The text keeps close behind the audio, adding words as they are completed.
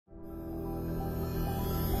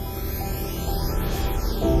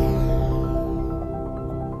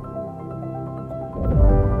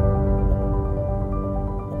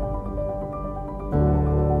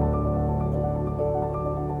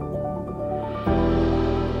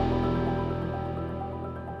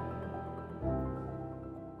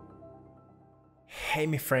Hey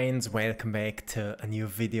my friends, welcome back to a new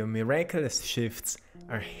video. Miraculous shifts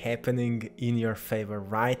are happening in your favor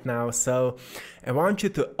right now, so I want you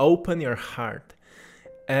to open your heart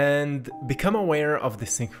and become aware of the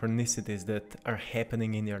synchronicities that are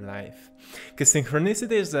happening in your life. Because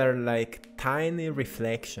synchronicities are like tiny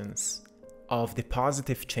reflections of the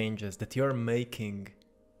positive changes that you're making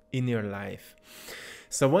in your life.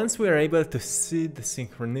 So once we are able to see the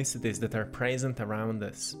synchronicities that are present around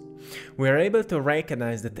us, we are able to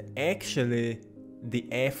recognize that actually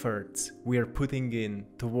the efforts we are putting in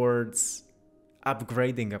towards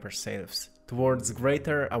upgrading ourselves, towards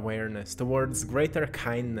greater awareness, towards greater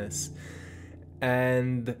kindness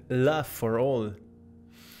and love for all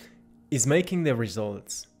is making the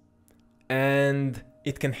results. And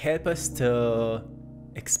it can help us to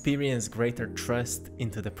experience greater trust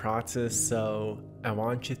into the process. So I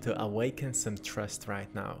want you to awaken some trust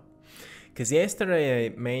right now. Because yesterday I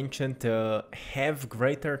mentioned to have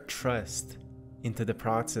greater trust into the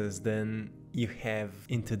process than you have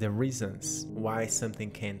into the reasons why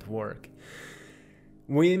something can't work.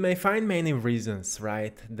 We may find many reasons,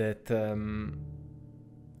 right, that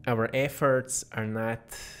our efforts are not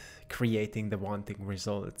creating the wanted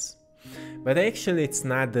results. But actually it's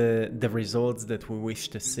not the results that we wish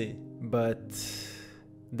to see, but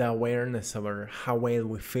the awareness over how well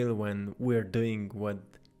we feel when we're doing what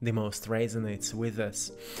the most resonates with us.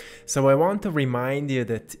 So I want to remind you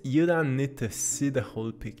that you don't need to see the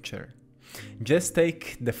whole picture. Just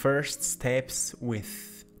take the first steps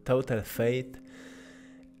with total faith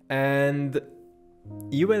and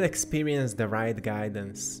you will experience the right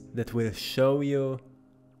guidance that will show you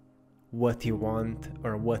what you want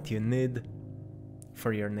or what you need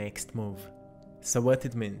for your next move. So what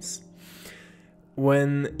it means?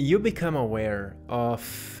 When you become aware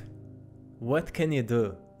of what can you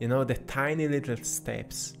do, the tiny little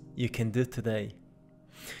steps you can do today,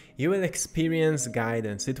 you will experience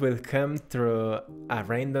guidance. It will come through a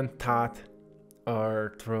random thought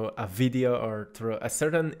or through a video or through a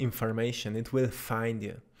certain information. It will find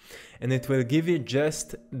you and it will give you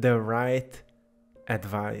just the right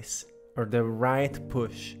advice or the right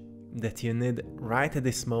push that you need right at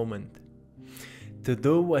this moment to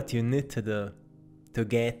do what you need to do to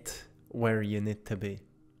get where you need to be.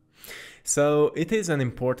 So it is an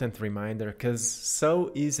important reminder because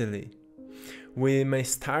so easily we may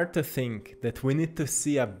start to think that we need to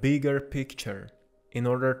see a bigger picture in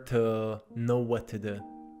order to know what to do.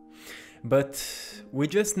 But we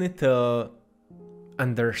just need to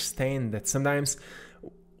understand that sometimes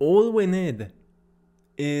all we need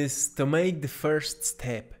is to make the first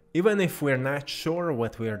step, even if we're not sure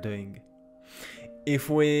what we are doing.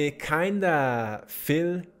 If we kinda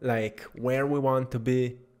feel like where we want to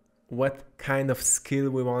be, what kind of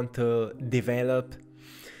skill we want to develop,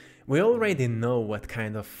 we already know what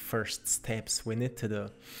kind of first steps we need to do.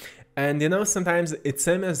 And sometimes it's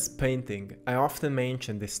same as painting. I often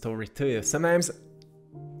mention this story to you. Sometimes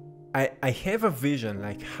I have a vision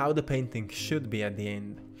like how the painting should be at the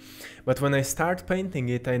end. But when I start painting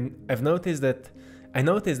it, I noticed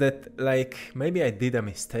that like maybe I did a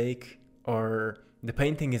mistake or the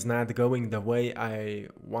painting is not going the way I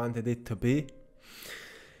wanted it to be.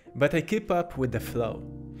 But I keep up with the flow.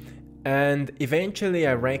 And eventually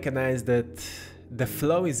I recognize that the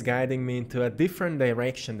flow is guiding me into a different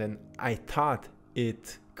direction than I thought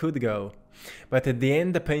it could go. But at the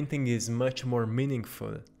end, the painting is much more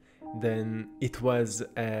meaningful than it was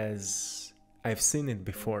as I've seen it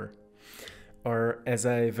before, or as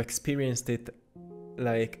I've experienced it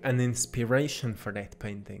like an inspiration for that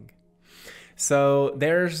painting. So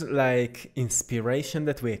there's like inspiration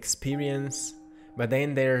that we experience, but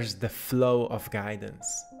then there's the flow of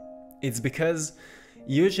guidance. It's because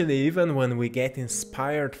usually even when we get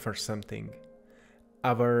inspired for something,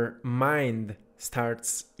 our mind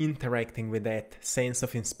starts interacting with that sense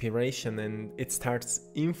of inspiration and it starts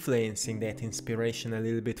influencing that inspiration a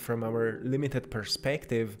little bit from our limited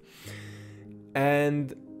perspective.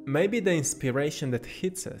 And maybe the inspiration that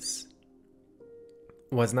hits us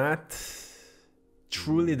was not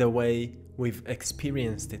truly the way we've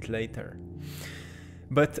experienced it later.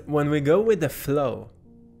 But when we go with the flow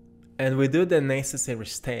and we do the necessary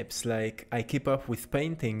steps, like I keep up with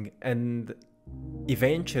painting and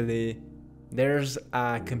eventually there's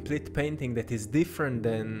a complete painting that is different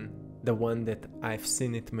than the one that I've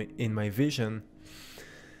seen it in my vision.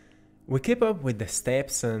 We keep up with the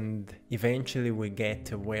steps and eventually we get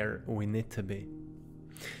to where we need to be.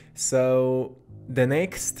 So the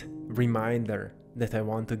next reminder that I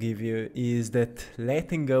want to give you is that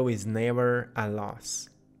letting go is never a loss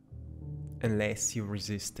unless you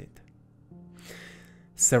resist it.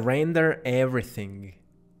 Surrender everything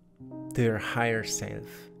to your higher self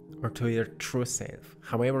or to your true self,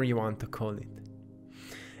 however you want to call it.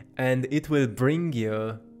 And it will bring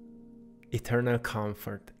you eternal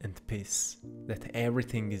comfort and peace, that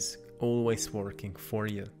everything is always working for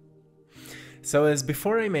you. So as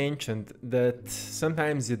before I mentioned, that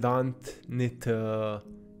sometimes you don't need to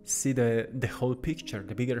see the whole picture,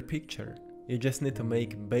 the bigger picture. You just need to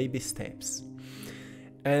make baby steps.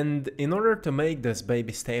 And in order to make those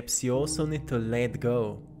baby steps, you also need to let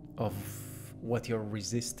go of what you're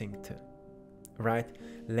resisting to, right?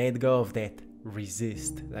 Let go of that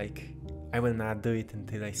resist, like, I will not do it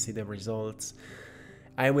until I see the results.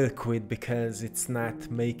 I will quit because it's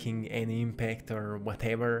not making any impact or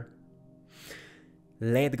whatever.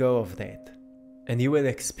 Let go of that, and you will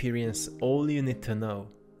experience all you need to know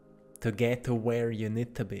to get to where you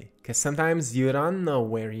need to be. Because sometimes you don't know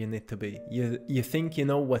where you need to be. You think you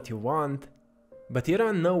know what you want, but you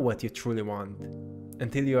don't know what you truly want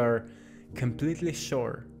until you are completely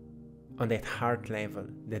sure on that heart level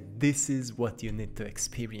that this is what you need to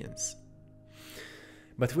experience.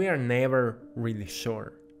 But we are never really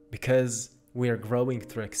sure, because we are growing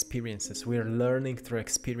through experiences, we are learning through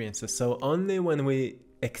experiences. So only when we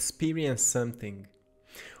experience something,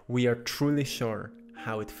 we are truly sure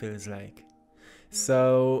how it feels like.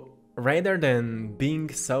 So rather than being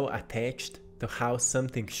so attached to how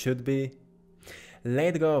something should be,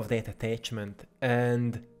 let go of that attachment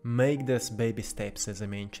and make those baby steps, as I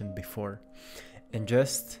mentioned before, and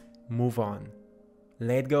just move on.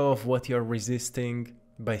 Let go of what you're resisting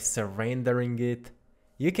by surrendering it.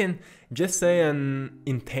 You can just say an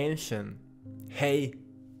intention, hey,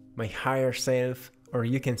 my higher self, or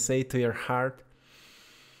you can say to your heart,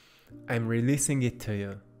 I'm releasing it to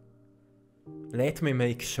you. Let me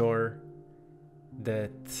make sure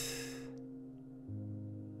that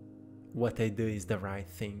what I do is the right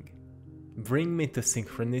thing. Bring me to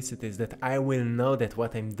synchronicities that I will know that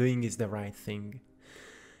what I'm doing is the right thing.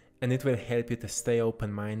 And it will help you to stay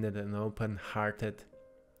open-minded and open-hearted,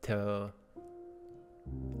 to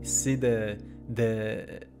see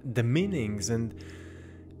the meanings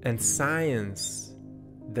and science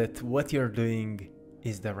that what you're doing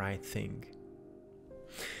is the right thing.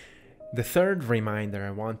 The third reminder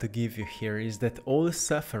I want to give you here is that all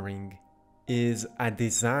suffering is a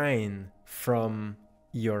design from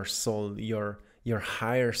your soul, your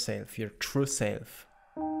higher self, your true self,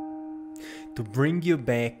 to bring you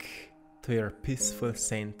back to your peaceful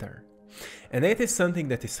center. And that is something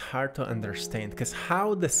that is hard to understand, because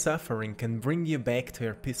how the suffering can bring you back to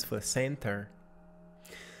your peaceful center.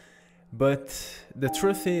 But the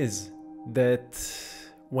truth is that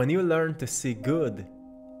when you learn to see good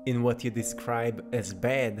in what you describe as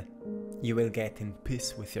bad, you will get in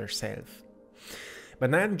peace with yourself. But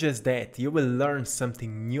not just that, you will learn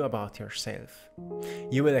something new about yourself.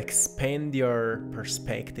 You will expand your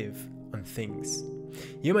perspective on things.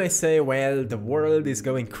 You may say, well, the world is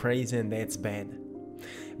going crazy and that's bad.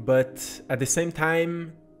 But at the same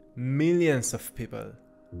time, millions of people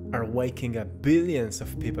are waking up, billions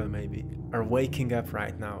of people maybe, are waking up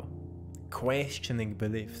right now, questioning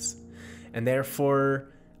beliefs, and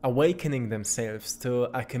therefore awakening themselves to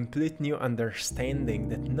a complete new understanding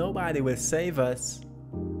that nobody will save us,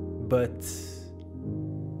 but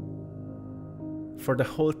for the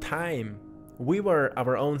whole time, we were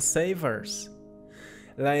our own saviors.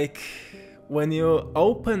 Like, when you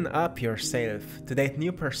open up yourself to that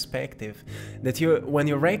new perspective, that when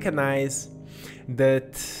you recognize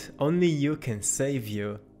that only you can save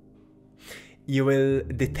you, you will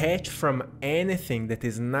detach from anything that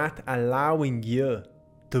is not allowing you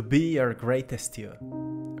to be your greatest you,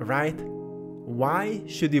 right? Why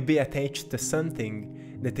should you be attached to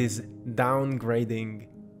something that is downgrading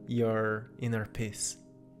your inner peace?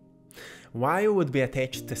 Why you would be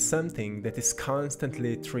attached to something that is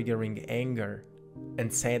constantly triggering anger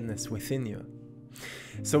and sadness within you?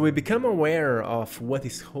 So we become aware of what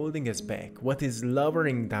is holding us back, what is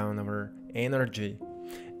lowering down our energy,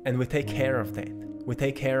 and we take care of that. We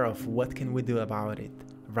take care of what can we do about it,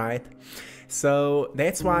 right? So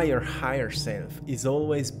that's why your higher self is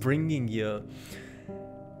always bringing you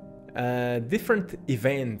different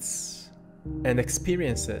events and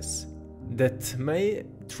experiences that may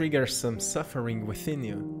trigger some suffering within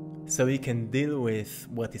you, so you can deal with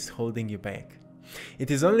what is holding you back. It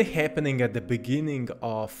is only happening at the beginning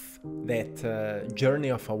of that journey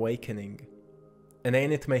of awakening, and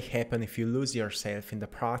then it may happen if you lose yourself in the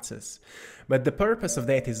process. But the purpose of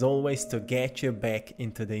that is always to get you back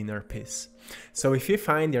into the inner peace. So if you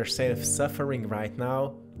find yourself suffering right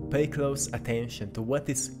now, Pay close attention to what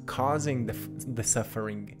is causing the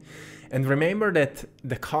suffering. And remember that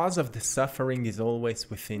the cause of the suffering is always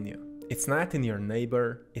within you. It's not in your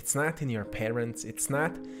neighbor, it's not in your parents, it's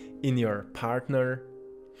not in your partner.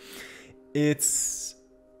 It's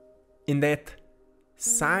in that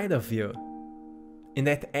side of you, in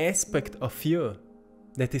that aspect of you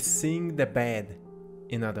that is seeing the bad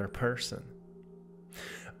in other person.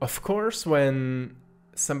 Of course, when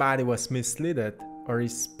somebody was misled or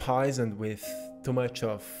is poisoned with too much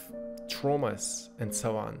of traumas and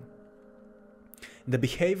so on, the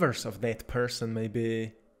behaviors of that person may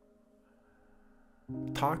be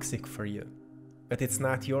toxic for you, but it's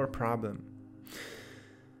not your problem.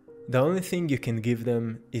 The only thing you can give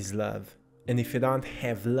them is love. And if you don't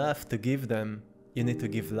have love to give them, you need to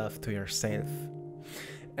give love to yourself.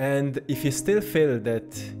 And if you still feel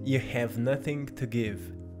that you have nothing to give,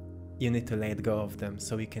 you need to let go of them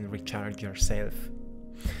so you can recharge yourself.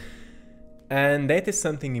 And that is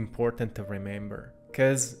something important to remember,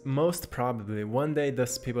 because most probably one day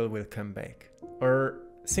those people will come back, or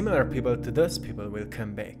similar people to those people will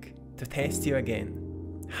come back to test you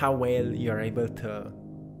again, how well you're able to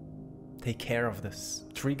take care of those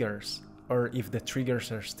triggers, or if the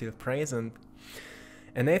triggers are still present.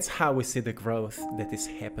 And that's how we see the growth that is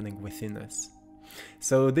happening within us.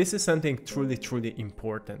 So this is something truly, truly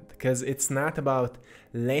important, because it's not about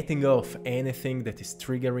letting go of anything that is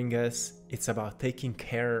triggering us. It's about taking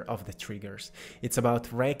care of the triggers. It's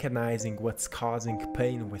about recognizing what's causing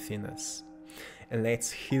pain within us. And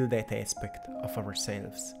let's heal that aspect of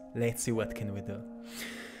ourselves. Let's see what can we do.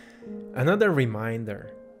 Another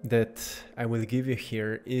reminder that I will give you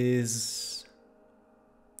here is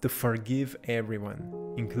to forgive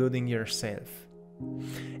everyone, including yourself.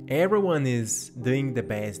 Everyone is doing the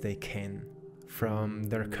best they can from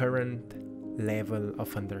their current level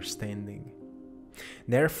of understanding.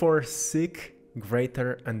 Therefore, seek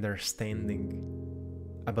greater understanding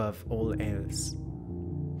above all else.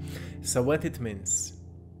 So what it means?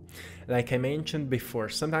 Like I mentioned before,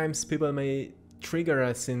 sometimes people may trigger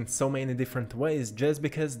us in so many different ways just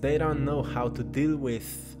because they don't know how to deal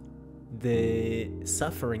with the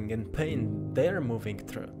suffering and pain they're moving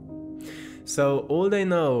through. So all they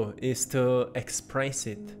know is to express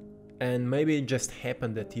it, and maybe it just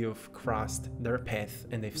happened that you've crossed their path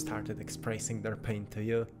and they've started expressing their pain to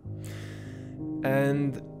you.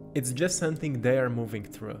 And it's just something they are moving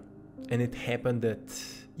through, and it happened that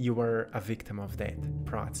you were a victim of that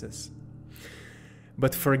process.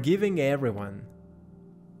 But forgiving everyone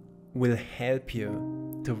will help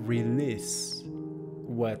you to release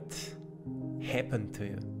what happened to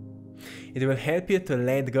you. It will help you to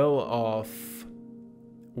let go of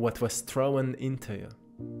what was thrown into you.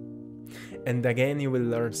 And again, you will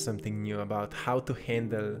learn something new about how to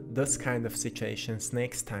handle those kind of situations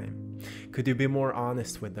next time. Could you be more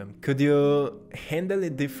honest with them? Could you handle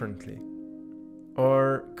it differently?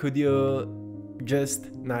 Or could you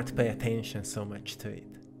just not pay attention so much to it?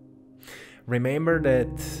 Remember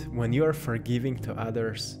that when you are forgiving to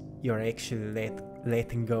others, you're actually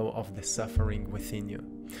letting go of the suffering within you.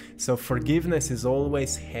 So forgiveness is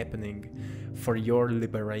always happening for your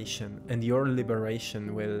liberation, and your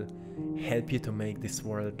liberation will help you to make this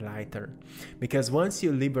world lighter. Because once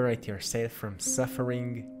you liberate yourself from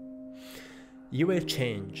suffering, you will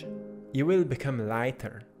change. You will become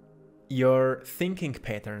lighter. Your thinking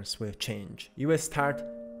patterns will change. You will start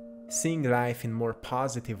seeing life in a more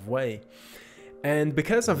positive way. And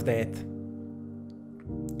because of that,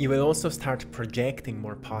 you will also start projecting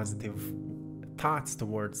more positive thoughts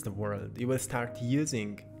towards the world. You will start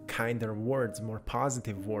using kinder words, more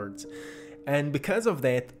positive words. And because of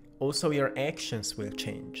that, also your actions will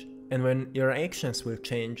change. And when your actions will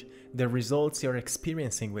change, the results you're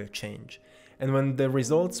experiencing will change. And when the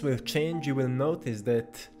results will change, you will notice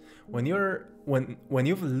that when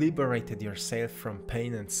you've liberated yourself from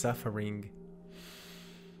pain and suffering,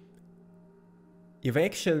 you've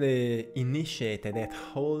actually initiated that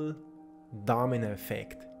whole domino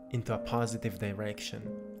effect into a positive direction.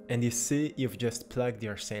 And you see, you've just plugged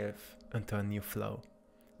yourself into a new flow.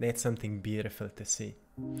 That's something beautiful to see.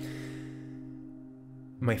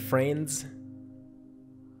 My friends,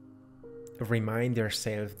 remind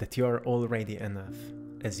yourself that you are already enough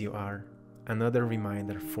as you are. Another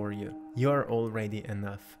reminder for you. You are already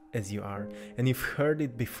enough as you are. And you've heard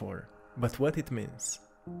it before, but what it means.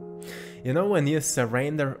 You know, when you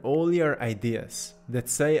surrender all your ideas that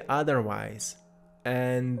say otherwise,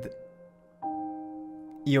 and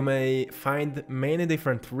you may find many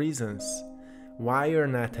different reasons why you're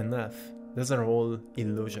not enough, those are all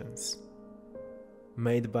illusions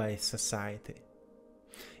made by society.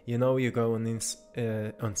 You know, you go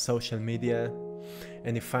on social media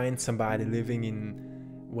and you find somebody living in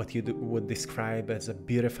what you would describe as a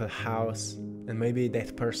beautiful house, and maybe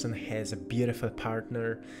that person has a beautiful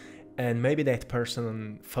partner, and maybe that person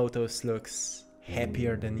on photos looks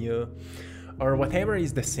happier than you, or whatever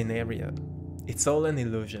is the scenario. It's all an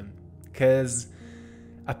illusion, because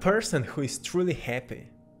a person who is truly happy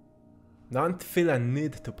don't feel a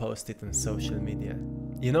need to post it on social media.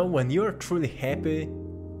 You know, when you're truly happy,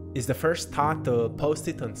 is the first thought to post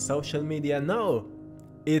it on social media? No,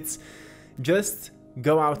 it's just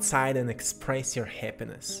go outside and express your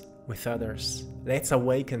happiness with others. Let's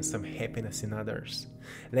awaken some happiness in others.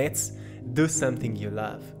 Let's do something you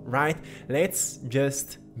love, right? Let's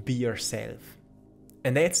just be yourself.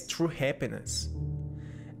 And that's true happiness.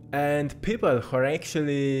 And people who are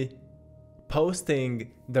actually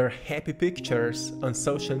posting their happy pictures on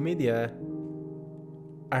social media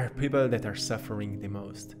are people that are suffering the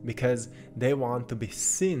most, because they want to be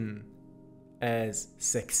seen as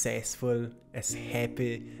successful, as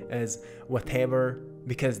happy, as whatever,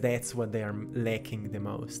 because that's what they are lacking the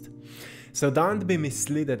most. So don't be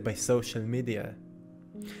misled by social media,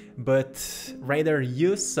 but rather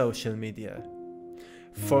use social media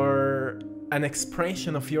for an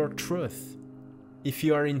expression of your truth. If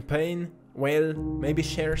you are in pain, well, maybe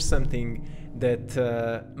share something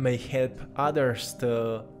that may help others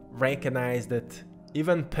to recognize that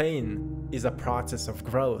even pain is a process of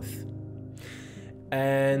growth.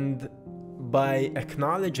 And by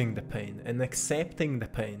acknowledging the pain and accepting the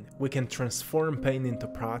pain, we can transform pain into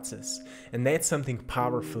process. And that's something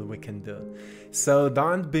powerful we can do. So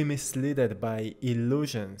don't be misled by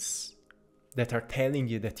illusions that are telling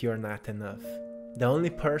you that you're not enough. The only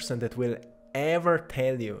person that will ever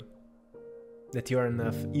tell you that you are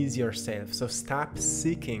enough is yourself. So stop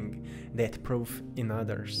seeking that proof in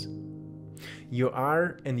others. You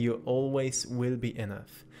are and you always will be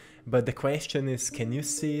enough. But the question is, can you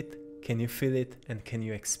see it, can you feel it, and can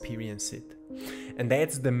you experience it? And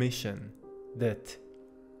that's the mission that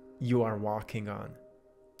you are walking on,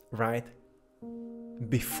 right?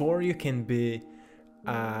 Before you can be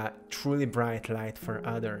a truly bright light for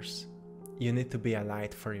others, you need to be a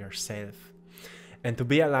light for yourself. And to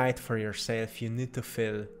be a light for yourself, you need to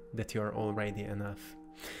feel that you're already enough.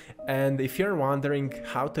 And if you're wondering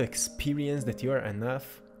how to experience that you're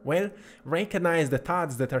enough, well, recognize the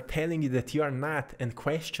thoughts that are telling you that you are not and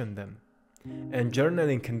question them. And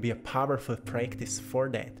journaling can be a powerful practice for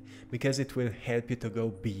that, because it will help you to go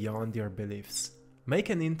beyond your beliefs. Make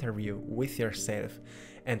an interview with yourself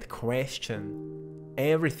and question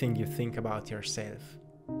everything you think about yourself.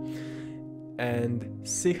 And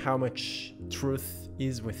see how much truth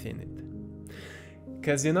is within it.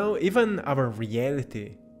 Because, you know, even our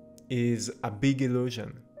reality is a big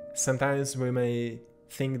illusion. Sometimes we may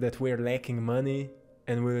think that we're lacking money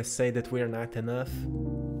and we'll say that we're not enough.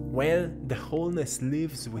 Well, the wholeness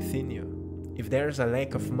lives within you. If there's a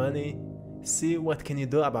lack of money, see what can you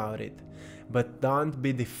do about it, but don't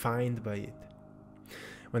be defined by it.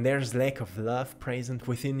 When there's lack of love present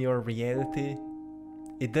within your reality,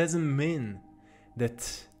 it doesn't mean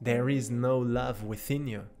that there is no love within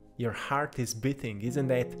you. Your heart is beating. Isn't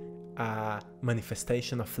that a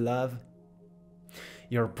manifestation of love?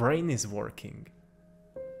 Your brain is working.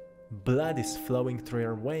 Blood is flowing through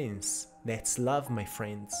your veins. That's love, my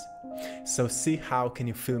friends. So see how can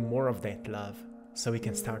you feel more of that love, so we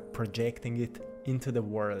can start projecting it into the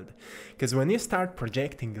world. Because when you start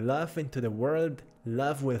projecting love into the world,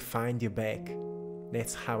 love will find you back.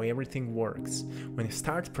 That's how everything works. When you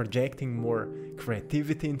start projecting more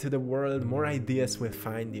creativity into the world, more ideas will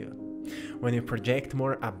find you. When you project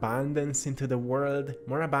more abundance into the world,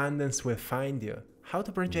 more abundance will find you. How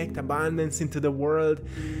to project abundance into the world?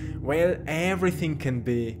 Well, everything can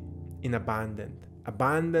be in abundance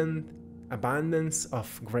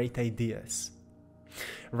of great ideas,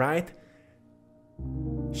 right?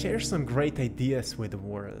 Share some great ideas with the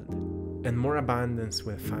world, and more abundance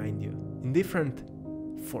will find you in different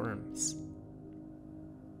forms.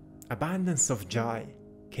 Abundance of joy.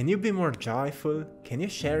 Can you be more joyful? Can you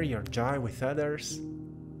share your joy with others?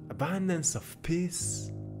 Abundance of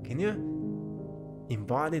peace. Can you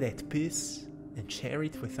embody that peace and share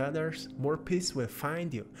it with others? More peace will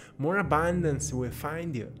find you. More abundance will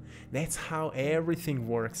find you. That's how everything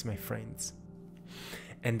works, my friends.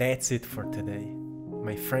 And that's it for today.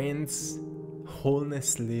 My friends,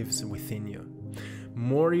 wholeness lives within you.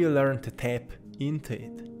 More you learn to tap into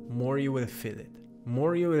it, more you will feel it.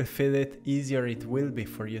 More you will feel it, easier it will be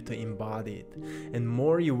for you to embody it. And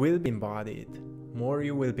more you will embody it, more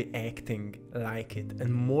you will be acting like it.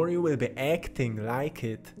 And more you will be acting like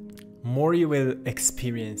it, more you will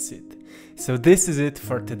experience it. So this is it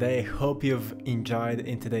for today. Hope you've enjoyed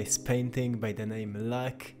in today's painting by the name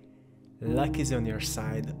Luck. Luck is on your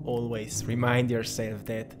side, always. Remind yourself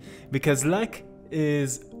that, because luck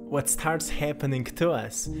is what starts happening to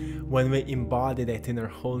us when we embody that inner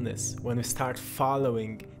wholeness, when we start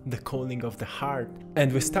following the calling of the heart,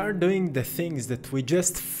 and we start doing the things that we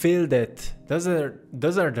just feel that those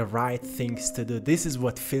are the right things to do. This is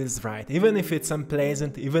what feels right. Even if it's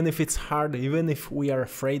unpleasant, even if it's hard, even if we are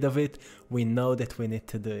afraid of it, we know that we need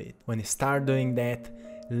to do it. When you start doing that,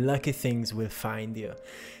 lucky things will find you.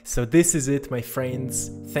 So this is it, my friends.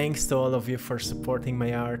 Thanks to all of you for supporting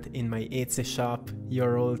my art in my Etsy shop.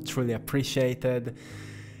 You're all truly appreciated.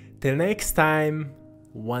 Till next time,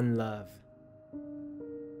 one love.